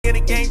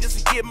game just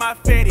to get my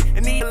fatty.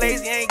 And these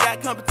lazy ain't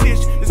got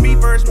competition. It's me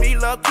versus me,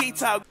 love Key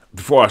Talk.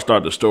 Before I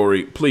start the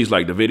story, please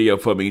like the video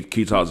for me,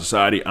 Key Talk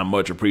Society. I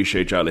much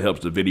appreciate y'all. It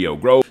helps the video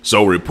grow.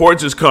 So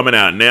reports is coming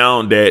out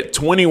now that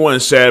 21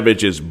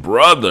 Savage's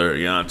brother,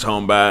 you know what I'm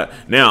talking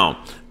about?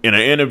 Now, in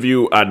an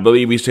interview, I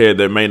believe he said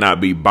there may not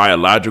be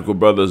biological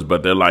brothers,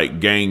 but they're like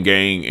gang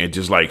and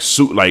just like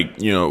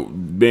you know,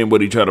 been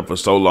with each other for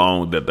so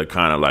long that they're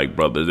kind of like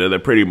brothers. They're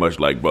pretty much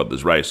like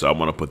brothers, right? So I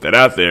want to put that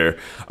out there.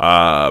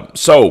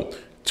 So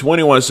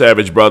 21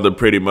 Savage brother,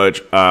 pretty much,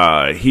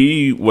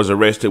 he was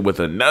arrested with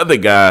another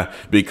guy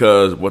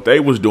because what they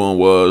was doing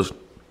was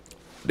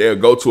they'll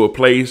go to a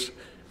place,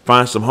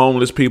 find some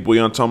homeless people,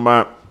 you know what I'm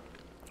talking about,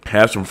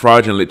 have some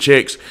fraudulent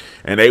checks,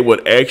 and they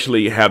would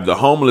actually have the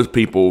homeless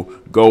people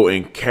go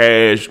and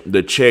cash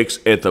the checks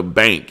at the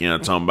bank, you know what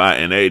I'm talking about,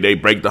 and they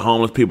break the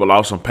homeless people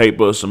off some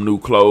paper, some new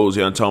clothes,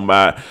 you know what I'm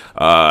talking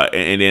about,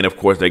 and then of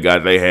course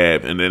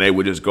and then they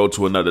would just go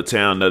to another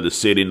town, another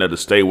city, another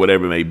state,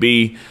 whatever it may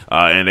be,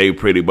 and they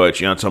pretty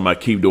much, you know what I'm talking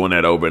about, keep doing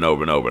that over and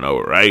over and over and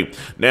over, right?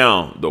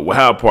 Now, the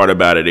wild part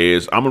about it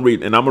is, I'm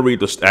gonna read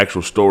the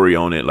actual story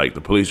on it, like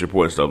the police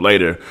report and stuff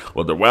later.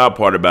 Well, the wild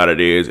part about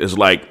it is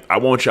like, I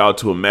want y'all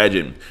to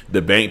imagine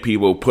the bank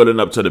people pulling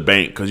up to the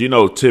bank, because you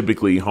know,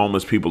 typically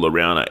homeless people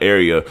around an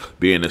area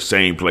be in the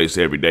same place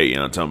every day, you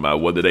know what I'm talking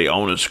about, whether they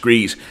on the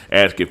streets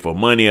asking for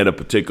money at a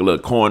particular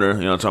corner,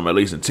 you know what I'm talking about, at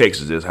least in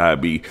Texas is how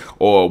it be,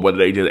 or whether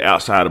they just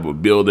outside of a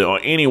building or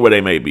anywhere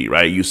they may be,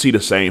 right? You see the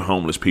same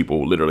homeless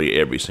people literally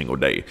every single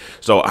day.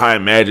 So I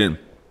imagine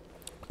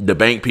the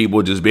bank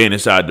people just being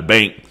inside the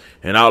bank,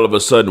 and all of a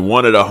sudden,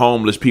 one of the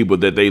homeless people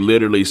that they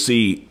literally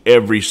see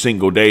every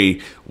single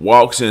day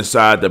walks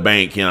inside the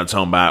bank, you know what I'm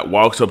talking about,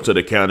 walks up to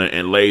the counter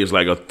and lays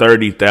like a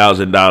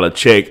 $30,000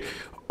 check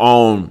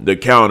on the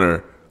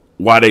counter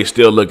while they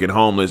still looking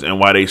homeless, and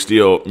why they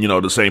still, you know,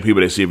 the same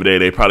people they see every day,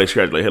 they probably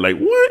scratch their head like,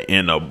 what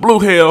in the blue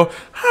hell?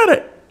 How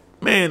the...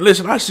 Man,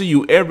 listen, I see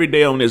you every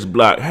day on this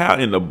block. How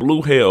in the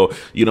blue hell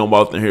you don't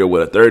walk in here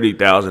with a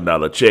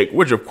 $30,000 check?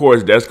 Which, of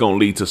course, that's going to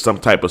lead to some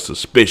type of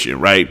suspicion,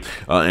 right?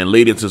 And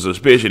leading to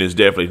suspicion is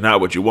definitely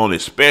not what you want,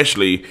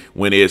 especially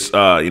when it's,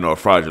 you know, a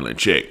fraudulent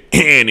check.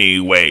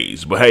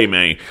 Anyways, but hey,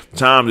 man,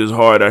 times is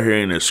hard out here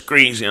in the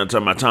streets. You know what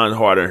I'm talking about? Times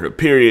hard out here,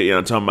 period. You know what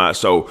I'm talking about?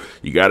 So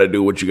you got to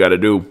do what you got to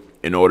do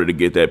in order to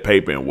get that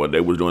paper, and what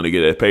they was doing to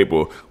get that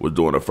paper was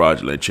doing the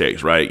fraudulent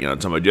checks, right? You know what I'm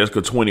talking about? Just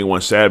because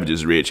 21 Savage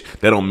is rich,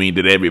 that don't mean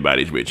that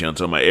everybody's rich. You know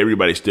what I'm talking about?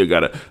 Everybody still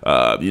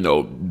gotta, you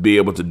know, be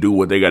able to do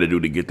what they gotta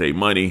do to get their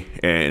money.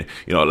 And,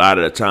 you know, a lot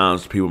of the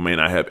times people may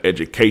not have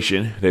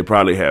education. They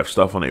probably have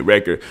stuff on their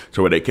record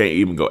so where they can't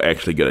even go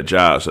actually get a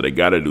job. So they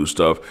gotta do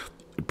stuff,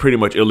 pretty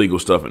much illegal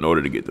stuff, in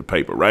order to get the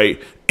paper, right?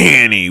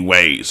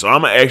 Anyway, so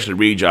I'm gonna actually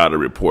read y'all the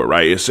report,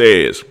 right? It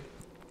says,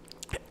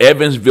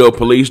 Evansville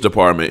Police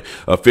Department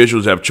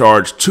officials have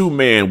charged 2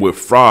 men with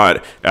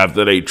fraud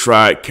after they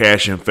tried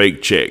cashing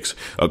fake checks.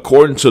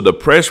 According to the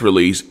press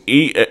release,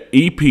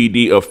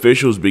 EPD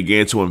officials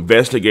began to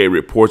investigate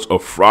reports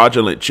of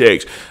fraudulent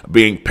checks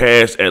being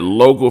passed at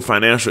local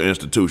financial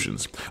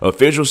institutions.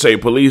 Officials say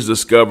police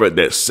discovered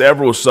that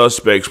several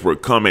suspects were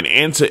coming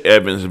into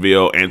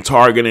Evansville and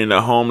targeting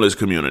the homeless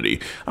community.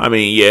 I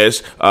mean,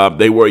 yes,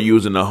 they were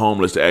using the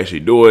homeless to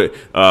actually do it,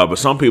 but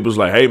some people's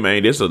like, hey,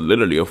 man, this is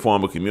literally a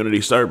form of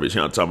community service. You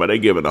know what I'm talking about? They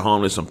giving the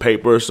homeless some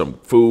paper, some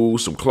food,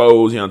 some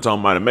clothes. You know what I'm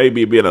talking about? It may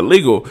be being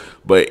illegal,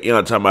 but you know what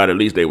I'm talking about? At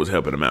least they was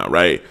helping them out,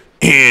 right?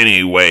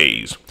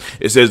 Anyways,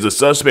 it says the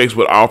suspects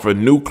would offer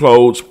new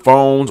clothes,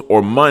 phones,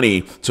 or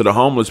money to the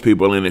homeless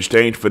people in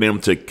exchange for them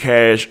to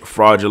cash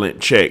fraudulent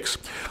checks.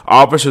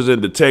 Officers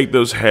and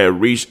detectives had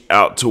reached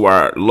out to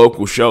our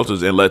local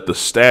shelters and let the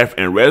staff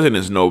and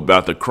residents know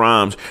about the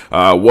crimes,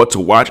 what to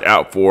watch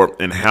out for,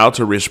 and how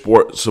to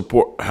report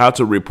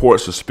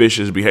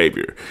suspicious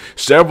behavior.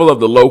 Several of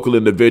the local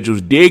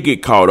individuals did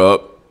get caught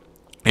up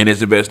in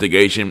this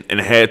investigation and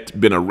had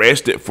been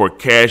arrested for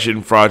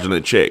cashing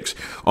fraudulent checks.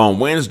 On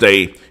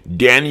Wednesday,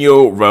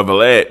 Daniel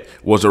Ravelette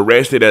was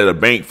arrested at a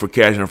bank for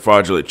cashing a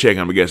fraudulent check.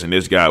 I'm guessing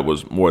this guy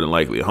was more than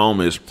likely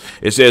homeless.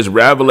 It says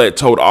Ravelette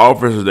told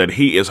officers that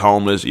he is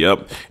homeless,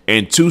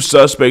 and 2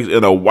 suspects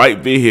in a white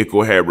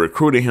vehicle had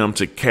recruited him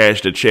to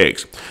cash the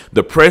checks.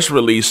 The press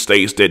release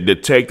states that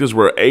detectives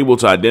were able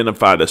to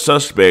identify the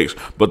suspects,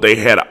 but they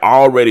had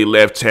already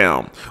left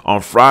town.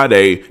 On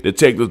Friday,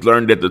 detectives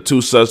learned that the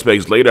 2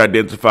 suspects, later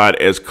identified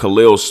as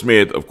Khalil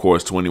Smith, of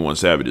course 21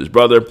 Savage's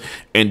brother,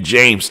 and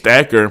James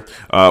Thacker,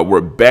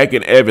 were back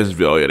in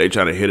Evansville. Yeah, they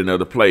trying to hit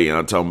another play. You know,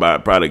 I'm talking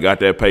about probably got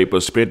that paper,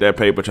 spent that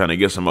paper, trying to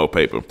get some more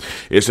paper.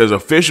 It says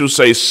officials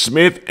say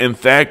Smith and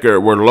Thacker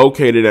were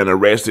located and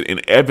arrested in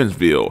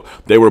Evansville.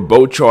 They were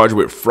both charged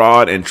with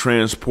fraud and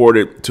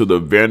transported to the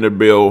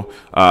Vanderbilt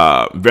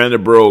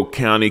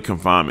County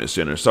Confinement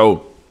Center.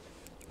 So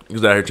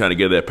he's out here trying to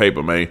get that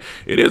paper, man.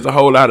 It is a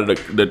whole lot of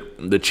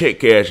the check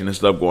cashing and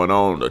stuff going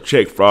on, the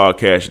check fraud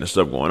cashing and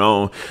stuff going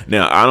on.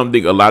 Now, I don't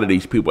think a lot of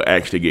these people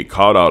actually get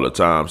caught all the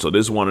time. So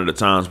this is one of the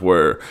times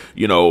where,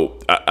 you know,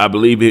 I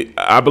believe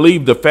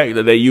the fact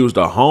that they used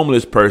a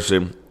homeless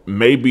person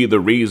may be the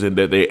reason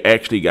that they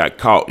actually got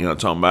caught. You know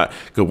what I'm talking about?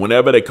 Because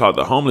whenever they caught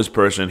the homeless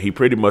person, he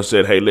pretty much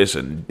said, hey,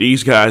 listen,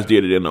 these guys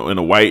did it in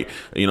a white,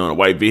 in a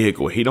white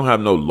vehicle. He don't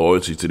have no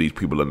loyalty to these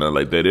people or nothing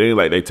like that. It ain't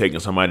like they taking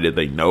somebody that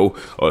they know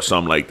or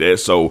something like that.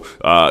 So,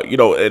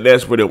 and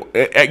that's what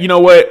you know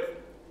what?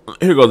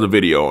 Here goes the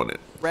video on it.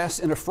 Arrests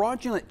in a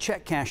fraudulent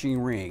check cashing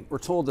ring. We're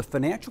told the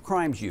Financial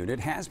Crimes Unit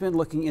has been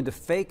looking into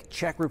fake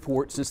check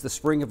reports since the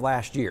spring of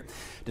last year.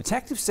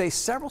 Detectives say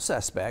several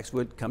suspects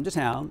would come to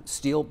town,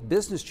 steal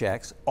business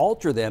checks,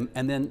 alter them,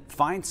 and then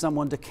find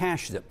someone to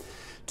cash them.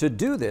 To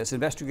do this,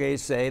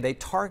 investigators say they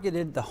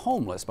targeted the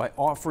homeless by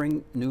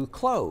offering new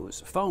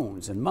clothes,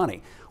 phones, and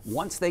money.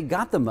 Once they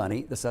got the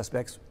money, the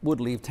suspects would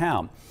leave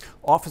town.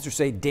 Officers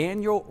say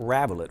Daniel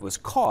Ravelet was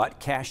caught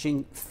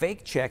cashing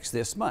fake checks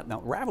this month. Now,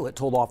 Ravelet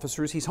told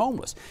officers he's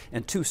homeless,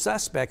 and two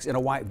suspects in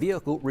a white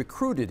vehicle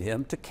recruited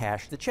him to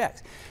cash the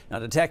checks. Now,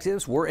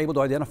 detectives were able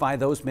to identify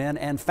those men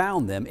and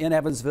found them in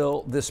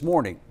Evansville this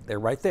morning. They're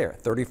right there.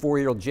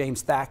 34-year-old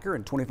James Thacker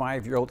and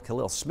 25-year-old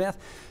Khalil Smith.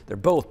 They're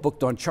both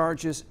booked on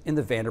charges in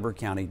the Vanderburgh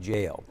County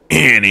Jail.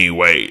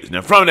 Anyways,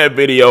 now from that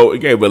video, it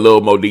gave a little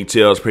more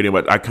details. Pretty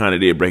much, I kind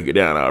of did break it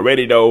down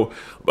already, though.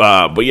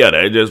 But yeah,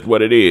 that's just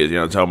what it is. You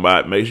know what I'm talking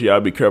about? Make sure y'all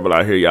be careful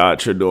out here. Y'all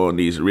out here doing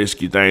these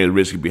risky things,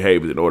 risky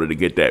behaviors in order to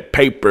get that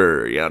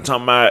paper. You know what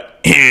I'm talking about?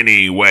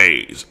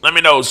 Anyways, let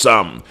me know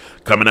something.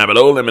 Comment down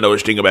below. Let me know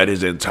what you think about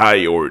his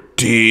entire ordeal.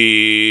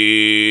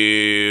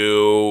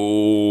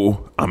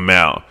 I'm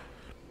out.